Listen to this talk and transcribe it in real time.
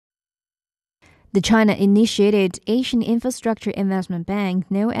The China-initiated Asian Infrastructure Investment Bank,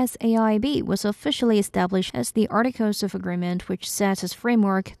 known as AIIB, was officially established as the Articles of Agreement which set its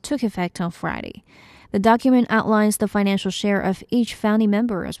framework took effect on Friday. The document outlines the financial share of each founding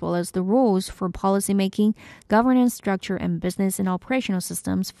member as well as the rules for policymaking, governance structure, and business and operational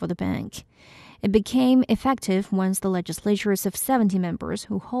systems for the bank. It became effective once the legislatures of 70 members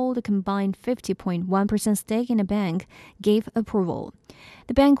who hold a combined 50.1% stake in the bank gave approval.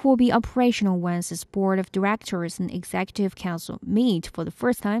 The bank will be operational once its board of directors and executive council meet for the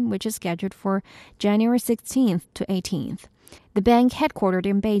first time, which is scheduled for January 16th to 18th. The bank, headquartered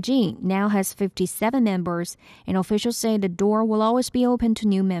in Beijing, now has 57 members, and officials say the door will always be open to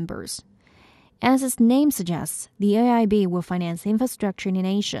new members. As its name suggests, the AIIB will finance infrastructure in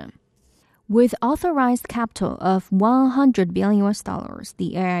Asia. With authorized capital of $100 billion,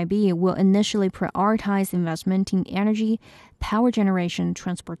 the AIIB will initially prioritize investment in energy, power generation,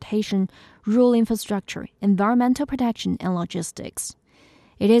 transportation, rural infrastructure, environmental protection, and logistics.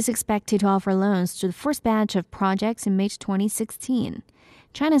 It is expected to offer loans to the first batch of projects in mid-2016.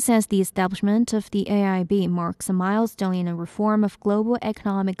 China says the establishment of the AIIB marks a milestone in the reform of global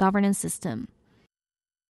economic governance system.